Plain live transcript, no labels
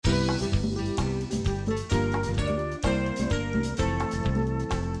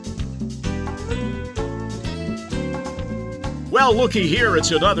Well, looky here,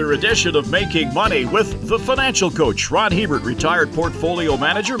 it's another edition of Making Money with the Financial Coach, Ron Hebert, retired portfolio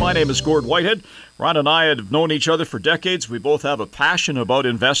manager. My name is Gord Whitehead. Ron and I have known each other for decades. We both have a passion about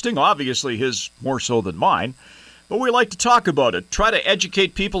investing, obviously his more so than mine. But we like to talk about it, try to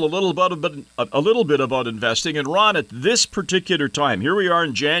educate people a little bit about investing. And Ron, at this particular time, here we are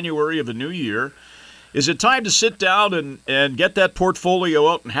in January of a new year, is it time to sit down and get that portfolio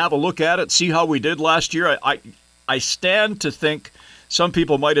out and have a look at it, see how we did last year? I stand to think some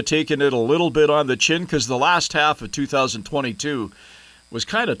people might have taken it a little bit on the chin because the last half of 2022 was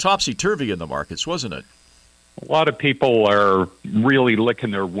kind of topsy-turvy in the markets, wasn't it? A lot of people are really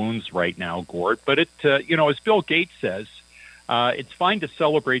licking their wounds right now, Gord. But as Bill Gates says, it's fine to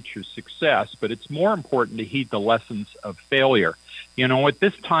celebrate your success, but it's more important to heed the lessons of failure. At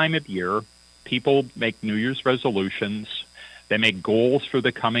this time of year, people make New Year's resolutions. They make goals for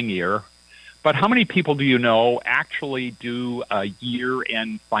the coming year. But how many people do you know actually do a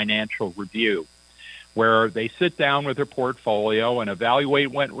year-end financial review where they sit down with their portfolio and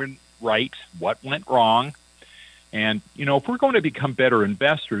evaluate what went right, what went wrong? And, if we're going to become better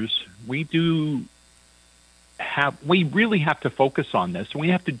investors, we really have to focus on this. We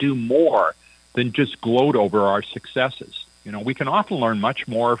have to do more than just gloat over our successes. We can often learn much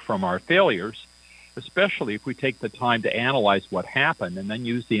more from our failures, especially if we take the time to analyze what happened and then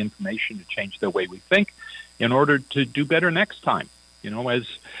use the information to change the way we think in order to do better next time. As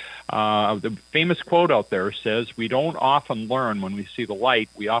the famous quote out there says, we don't often learn when we see the light,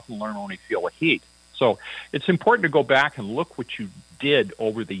 we often learn when we feel the heat. So it's important to go back and look what you did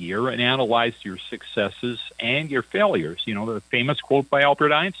over the year and analyze your successes and your failures. The famous quote by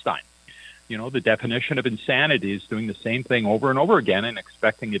Albert Einstein. The definition of insanity is doing the same thing over and over again and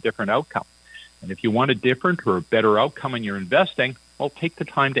expecting a different outcome. And if you want a different or a better outcome in your investing, well, take the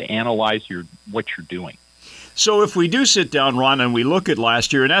time to analyze what you're doing. So if we do sit down, Ron, and we look at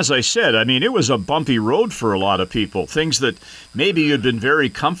last year, and as I said, it was a bumpy road for a lot of people, things that maybe you'd been very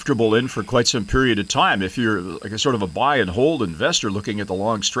comfortable in for quite some period of time. If you're like a sort of a buy and hold investor looking at the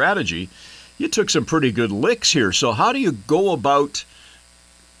long strategy, you took some pretty good licks here. So how do you go about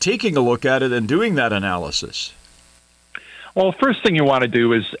taking a look at it and doing that analysis? Well, the first thing you want to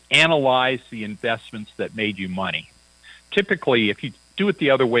do is analyze the investments that made you money. Typically, if you do it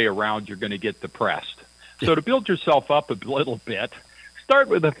the other way around, you're going to get depressed. So to build yourself up a little bit, start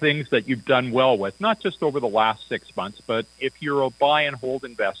with the things that you've done well with, not just over the last 6 months, but if you're a buy and hold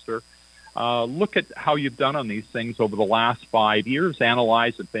investor, look at how you've done on these things over the last 5 years,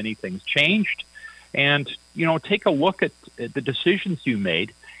 analyze if anything's changed, and, take a look at the decisions you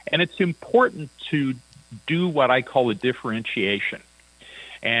made. And it's important to do what I call a differentiation.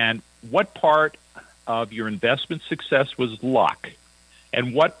 And what part of your investment success was luck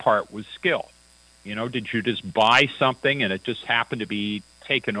and what part was skill? Did you just buy something and it just happened to be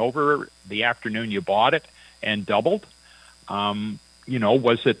taken over the afternoon you bought it and doubled?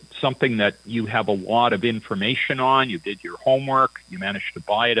 Was it something that you have a lot of information on? You did your homework, you managed to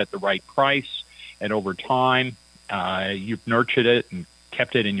buy it at the right price, and over time, you've nurtured it and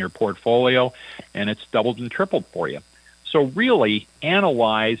kept it in your portfolio, and it's doubled and tripled for you. So really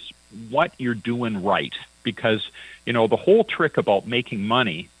analyze what you're doing right, because, the whole trick about making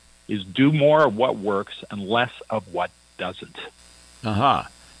money is do more of what works and less of what doesn't. Uh-huh.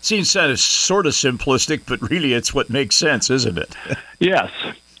 Seems sort of simplistic, but really it's what makes sense, isn't it? Yes.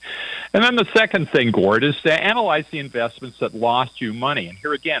 And then the second thing, Gord, is to analyze the investments that lost you money. And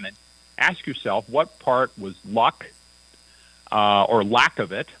here again, ask yourself what part was luck or lack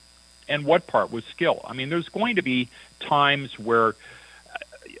of it, and what part was skill. There's going to be times where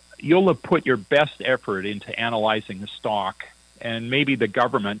you'll have put your best effort into analyzing the stock, and maybe the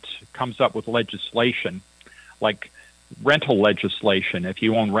government comes up with legislation, like rental legislation, if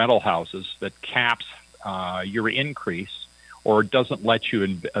you own rental houses, that caps your increase or doesn't let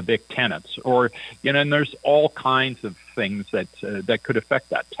you evict tenants. Or, and there's all kinds of things that could affect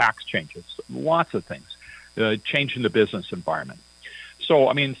that. Tax changes, lots of things. Change in the business environment.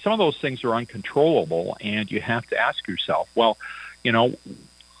 So, some of those things are uncontrollable, and you have to ask yourself, well,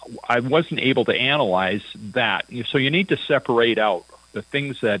 I wasn't able to analyze that. So you need to separate out the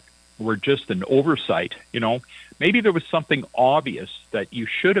things that were just an oversight. Maybe there was something obvious that you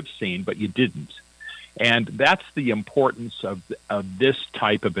should have seen, but you didn't. And that's the importance of this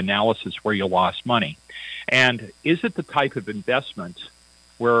type of analysis where you lost money. And is it the type of investment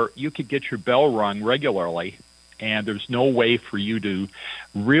where you could get your bell rung regularly and there's no way for you to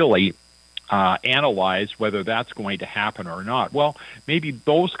really analyze whether that's going to happen or not? Well, maybe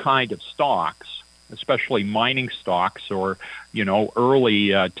those kind of stocks especially mining stocks or, early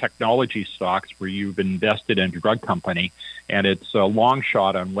technology stocks where you've invested in a drug company and it's a long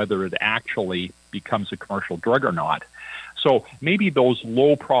shot on whether it actually becomes a commercial drug or not. So maybe those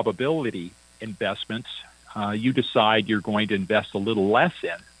low probability investments, you decide you're going to invest a little less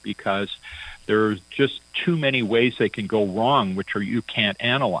in because there's just too many ways they can go wrong, which you can't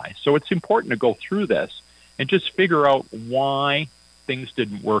analyze. So it's important to go through this and just figure out why things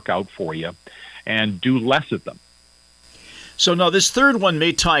didn't work out for you and do less of them. So now this third one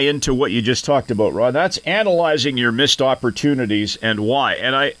may tie into what you just talked about, Ron. That's analyzing your missed opportunities and why.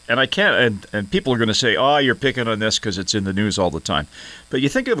 And I can't, and people are going to say, oh, you're picking on this because it's in the news all the time. But you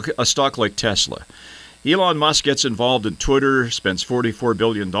think of a stock like Tesla. Elon Musk gets involved in Twitter, spends $44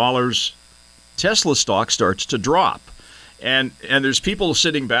 billion. Tesla stock starts to drop. And there's people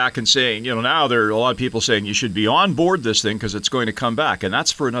sitting back and saying, now there are a lot of people saying you should be on board this thing because it's going to come back. And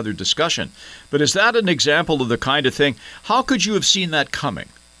that's for another discussion. But is that an example of the kind of thing? How could you have seen that coming?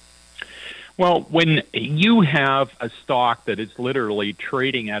 Well, when you have a stock that is literally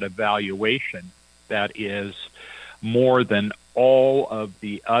trading at a valuation that is more than all of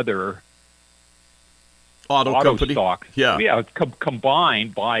the other auto stocks,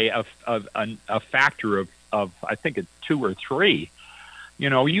 combined by a factor of I think it's 2 or 3.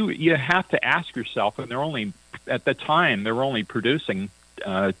 You have to ask yourself, and at the time they're only producing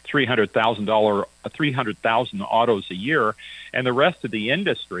 300,000 autos a year, and the rest of the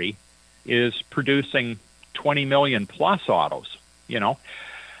industry is producing 20 million plus autos.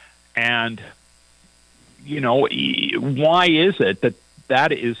 And why is it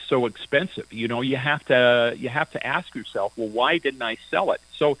that is so expensive? You have to ask yourself, well, why didn't I sell it?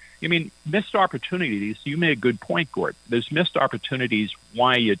 So, missed opportunities. You made a good point, Gord. There's missed opportunities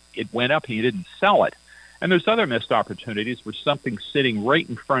why it went up and you didn't sell it. And there's other missed opportunities where something's sitting right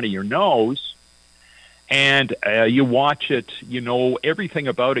in front of your nose and you watch it, everything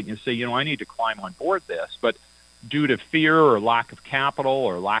about it, and you say, I need to climb on board this. But due to fear or lack of capital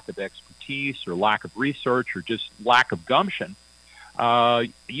or lack of expertise or lack of research or just lack of gumption,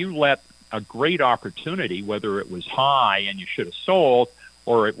 you let a great opportunity, whether it was high and you should have sold,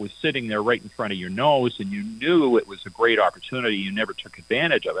 or it was sitting there right in front of your nose and you knew it was a great opportunity, you never took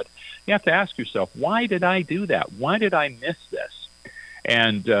advantage of it. You have to ask yourself, why did I do that? Why did I miss this?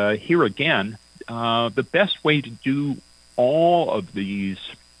 And here again, the best way to do all of this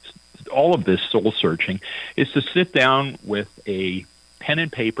soul searching is to sit down with a pen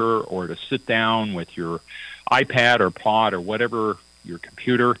and paper or to sit down with your iPad or Pod or whatever, your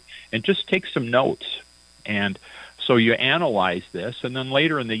computer, and just take some notes. And so you analyze this, and then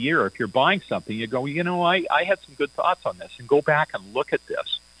later in the year, if you're buying something, you go, I had some good thoughts on this, and go back and look at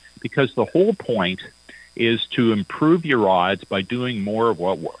this. Because the whole point is to improve your odds by doing more of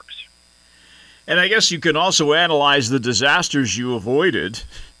what works. And I guess you can also analyze the disasters you avoided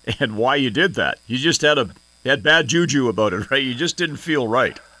and why you did that. You just had bad juju about it, right? You just didn't feel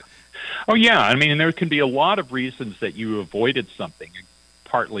right. Oh, yeah. There can be a lot of reasons that you avoided something.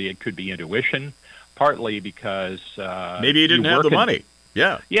 Partly it could be intuition, partly because maybe you didn't have the money.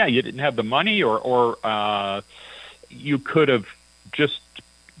 Yeah. Yeah, you didn't have the money, or you could have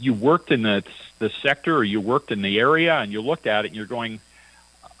you worked in the sector, or you worked in the area, and you looked at it and you're going,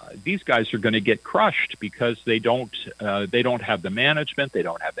 these guys are going to get crushed because they don't have the management, they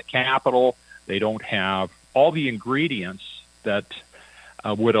don't have the capital, they don't have all the ingredients that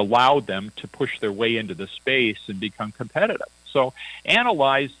would allow them to push their way into the space and become competitive. So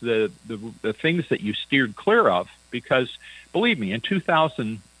analyze the things that you steered clear of, because believe me, in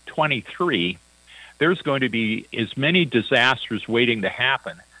 2023, there's going to be as many disasters waiting to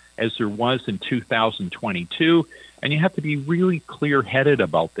happen as there was in 2022. And you have to be really clear-headed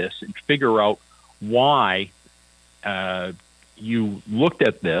about this and figure out why you looked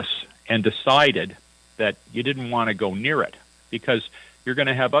at this and decided that you didn't want to go near it, because you're going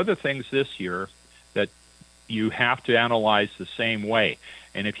to have other things this year that you have to analyze the same way.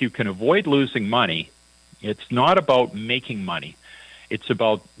 And if you can avoid losing money, it's not about making money. It's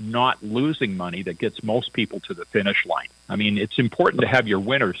about not losing money that gets most people to the finish line. It's important to have your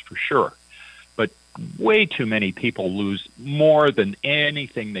winners for sure, but way too many people lose more than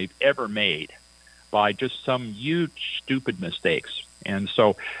anything they've ever made by just some huge, stupid mistakes. And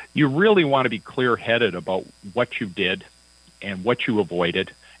so you really want to be clear-headed about what you did and what you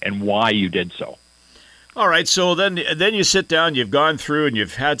avoided and why you did so. All right, so then you sit down, you've gone through and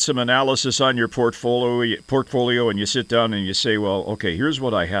you've had some analysis on your portfolio, and you sit down and you say, well, okay, here's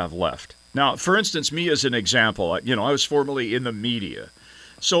what I have left. Now, for instance, me as an example, I was formerly in the media.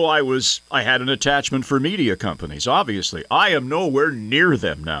 So I had an attachment for media companies, obviously. I am nowhere near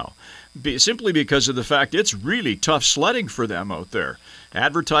them now. simply because of the fact it's really tough sledding for them out there.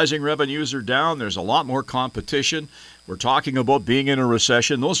 Advertising revenues are down. There's a lot more competition. We're talking about being in a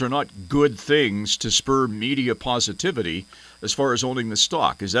recession. Those are not good things to spur media positivity as far as owning the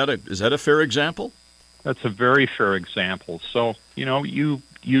stock. Is that a fair example? That's a very fair example. So,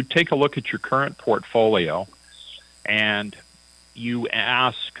 you take a look at your current portfolio and you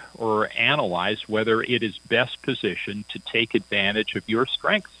ask or analyze whether it is best positioned to take advantage of your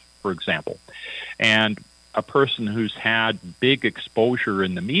strengths, for example. And a person who's had big exposure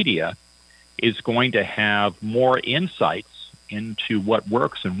in the media is going to have more insights into what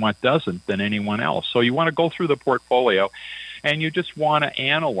works and what doesn't than anyone else. So you want to go through the portfolio and you just want to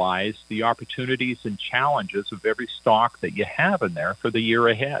analyze the opportunities and challenges of every stock that you have in there for the year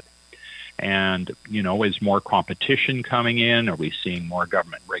ahead. And, is more competition coming in? Are we seeing more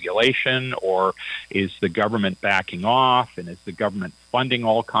government regulation? Or is the government backing off? And is the government funding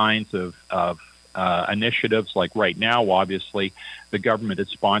all kinds of initiatives? Like right now, obviously, the government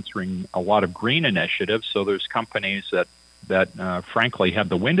is sponsoring a lot of green initiatives. So there's companies that frankly, have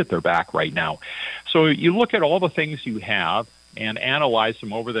the wind at their back right now. So you look at all the things you have and analyze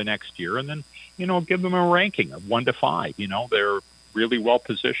them over the next year and then, give them a ranking of 1 to 5. They're really well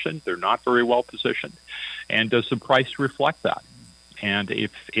positioned. They're not very well positioned. And does the price reflect that? And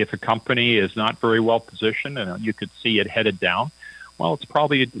if a company is not very well positioned and you could see it headed down, well, it's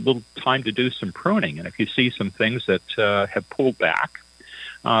probably a little time to do some pruning. And if you see some things that have pulled back,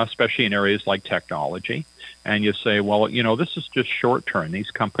 especially in areas like technology, and you say, well, this is just short term.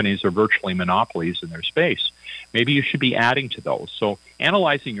 These companies are virtually monopolies in their space. Maybe you should be adding to those. So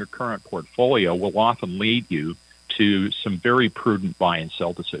analyzing your current portfolio will often lead you to some very prudent buy and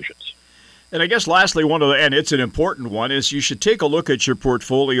sell decisions. And I guess lastly, and it's an important one, is you should take a look at your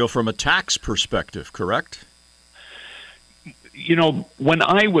portfolio from a tax perspective, correct? When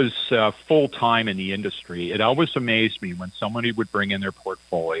I was full-time in the industry, it always amazed me when somebody would bring in their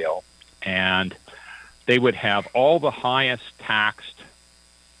portfolio and they would have all the highest taxed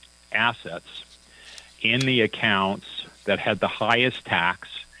assets in the accounts that had the highest tax,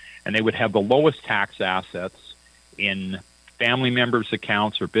 and they would have the lowest tax assets in family members'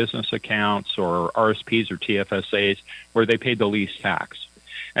 accounts or business accounts or RSPs or TFSAs where they paid the least tax.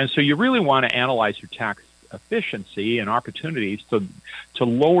 And so you really want to analyze your tax efficiency and opportunities to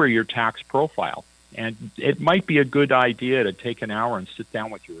lower your tax profile. And it might be a good idea to take an hour and sit down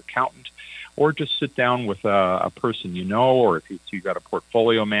with your accountant or just sit down with a person or if you've got a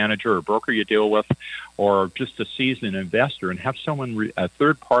portfolio manager or broker you deal with, or just a seasoned investor, and have someone, a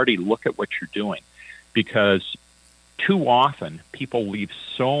third party, look at what you're doing. Because too often people leave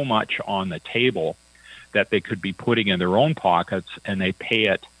so much on the table that they could be putting in their own pockets, and they pay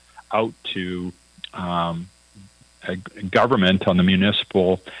it out to a government on the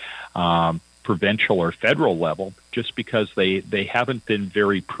municipal, provincial, or federal level just because they haven't been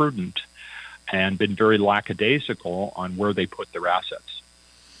very prudent and been very lackadaisical on where they put their assets.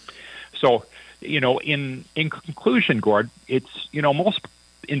 So, in conclusion, Gord, it's, most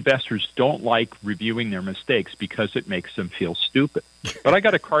investors don't like reviewing their mistakes because it makes them feel stupid. But I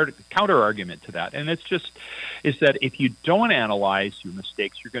got a counter argument to that, and is that if you don't analyze your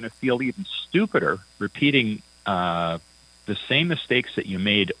mistakes, you're going to feel even stupider repeating the same mistakes that you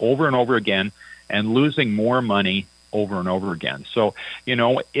made over and over again and losing more money over and over again. So,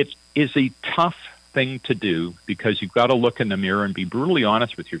 it is a tough thing to do because you've got to look in the mirror and be brutally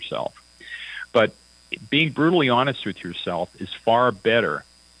honest with yourself. But being brutally honest with yourself is far better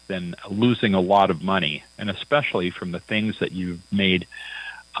than losing a lot of money, and especially from the things that you've made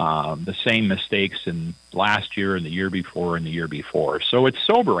the same mistakes in last year and the year before and the year before. So it's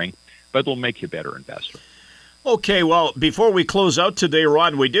sobering, but it'll make you a better investor. Okay, well, before we close out today,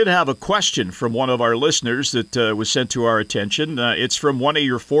 Ron, we did have a question from one of our listeners that was sent to our attention. It's from one of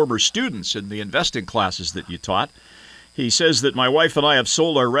your former students in the investing classes that you taught. He says that my wife and I have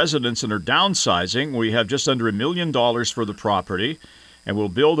sold our residence and are downsizing. We have just under $1 million for the property, and we'll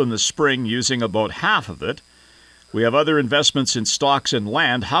build in the spring using about half of it. We have other investments in stocks and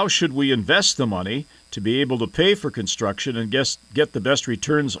land. How should we invest the money to be able to pay for construction and get the best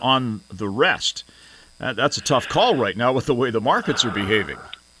returns on the rest? That's a tough call right now with the way the markets are behaving.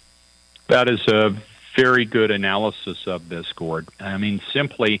 That is a very good analysis of this, Gord. I mean,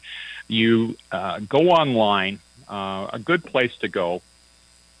 simply, you go online. A good place to go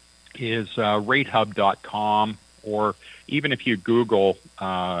is ratehub.com, or even if you Google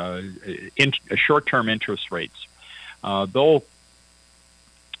short-term interest rates, they'll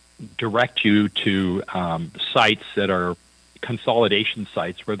direct you to sites that are consolidation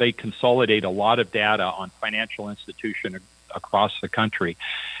sites where they consolidate a lot of data on financial institution across the country,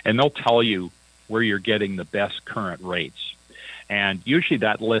 and they'll tell you where you're getting the best current rates. And usually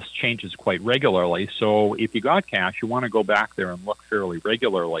that list changes quite regularly. So if you got cash, you want to go back there and look fairly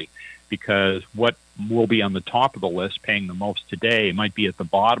regularly, because what will be on the top of the list paying the most today might be at the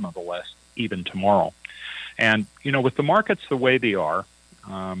bottom of the list even tomorrow. And, with the markets the way they are,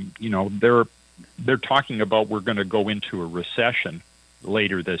 they're talking about we're going to go into a recession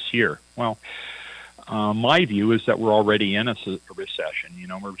later this year. Well, my view is that we're already in a recession.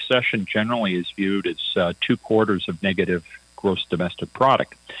 A recession generally is viewed as 2 quarters of negative gross domestic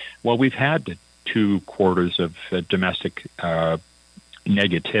product. Well, we've had 2 quarters of domestic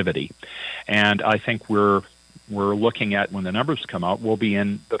negativity, and I think we're looking at, when the numbers come out, we'll be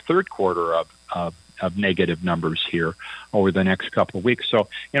in the 3rd quarter of negative numbers here over the next couple of weeks. So,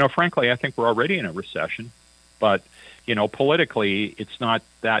 frankly, I think we're already in a recession, but politically, it's not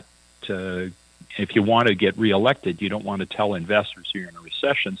that. If you want to get reelected, you don't want to tell investors you're in a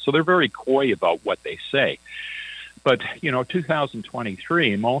recession. So they're very coy about what they say. But,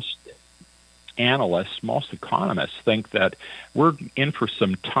 2023, most analysts, most economists think that we're in for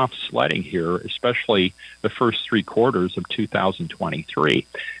some tough sledding here, especially the first 3 quarters of 2023.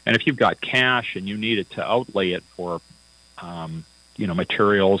 And if you've got cash and you need it to outlay it for,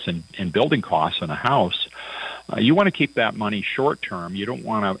 materials and building costs on a house, you want to keep that money short term. You don't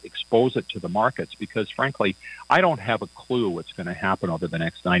want to expose it to the markets because, frankly, I don't have a clue what's going to happen over the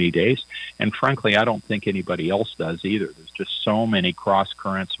next 90 days. And, frankly, I don't think anybody else does either. There's just so many cross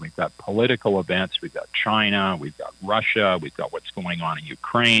currents. We've got political events. We've got China. We've got Russia. We've got what's going on in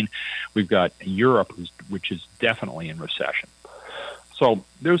Ukraine. We've got Europe, which is definitely in recession. So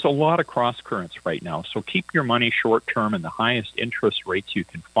there's a lot of cross currents right now. So keep your money short term in the highest interest rates you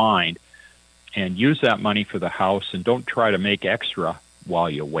can find, and use that money for the house, and don't try to make extra while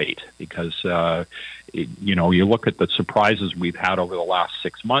you wait, because, you look at the surprises we've had over the last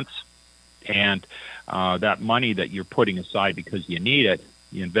 6 months, and that money that you're putting aside because you need it,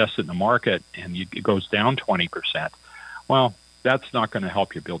 you invest it in the market, and it goes down 20%. Well, that's not going to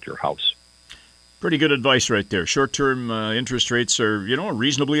help you build your house. Pretty good advice right there. Short-term interest rates are,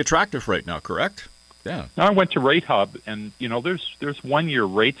 reasonably attractive right now, correct? Yeah. Now, I went to Rate Hub, and there's 1-year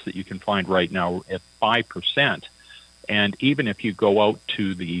rates that you can find right now at 5%, and even if you go out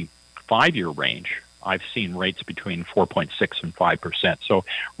to the 5-year range, I've seen rates between 4.6 and 5%. So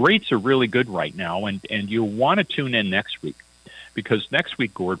rates are really good right now, and you want to tune in next week, because next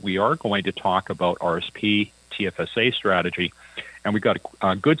week, Gord, we are going to talk about RSP TFSA strategy, and we've got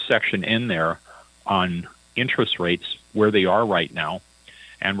a good section in there on interest rates, where they are right now.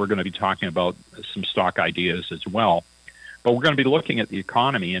 And we're going to be talking about some stock ideas as well. But we're going to be looking at the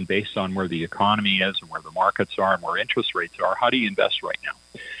economy, and based on where the economy is and where the markets are and where interest rates are, how do you invest right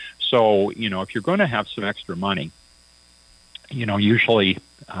now? So, if you're going to have some extra money, usually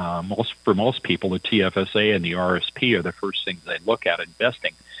for most people, the TFSA and the RSP are the first things they look at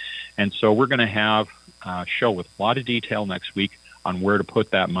investing. And so we're going to have a show with a lot of detail next week on where to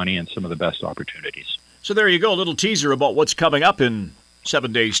put that money and some of the best opportunities. So there you go, a little teaser about what's coming up in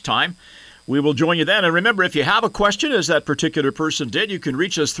 7 days' time. We will join you then. And remember, if you have a question, as that particular person did, you can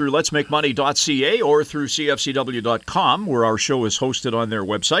reach us through letsmakemoney.ca or through cfcw.com, where our show is hosted on their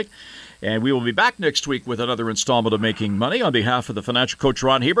website. And we will be back next week with another installment of Making Money. On behalf of the financial coach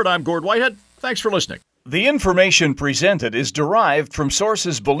Ron Hebert, I'm Gord Whitehead. Thanks for listening. The information presented is derived from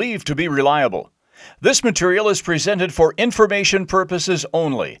sources believed to be reliable. This material is presented for information purposes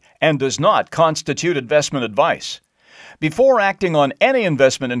only and does not constitute investment advice. Before acting on any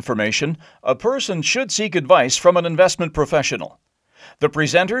investment information, a person should seek advice from an investment professional. The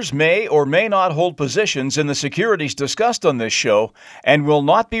presenters may or may not hold positions in the securities discussed on this show and will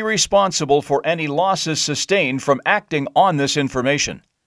not be responsible for any losses sustained from acting on this information.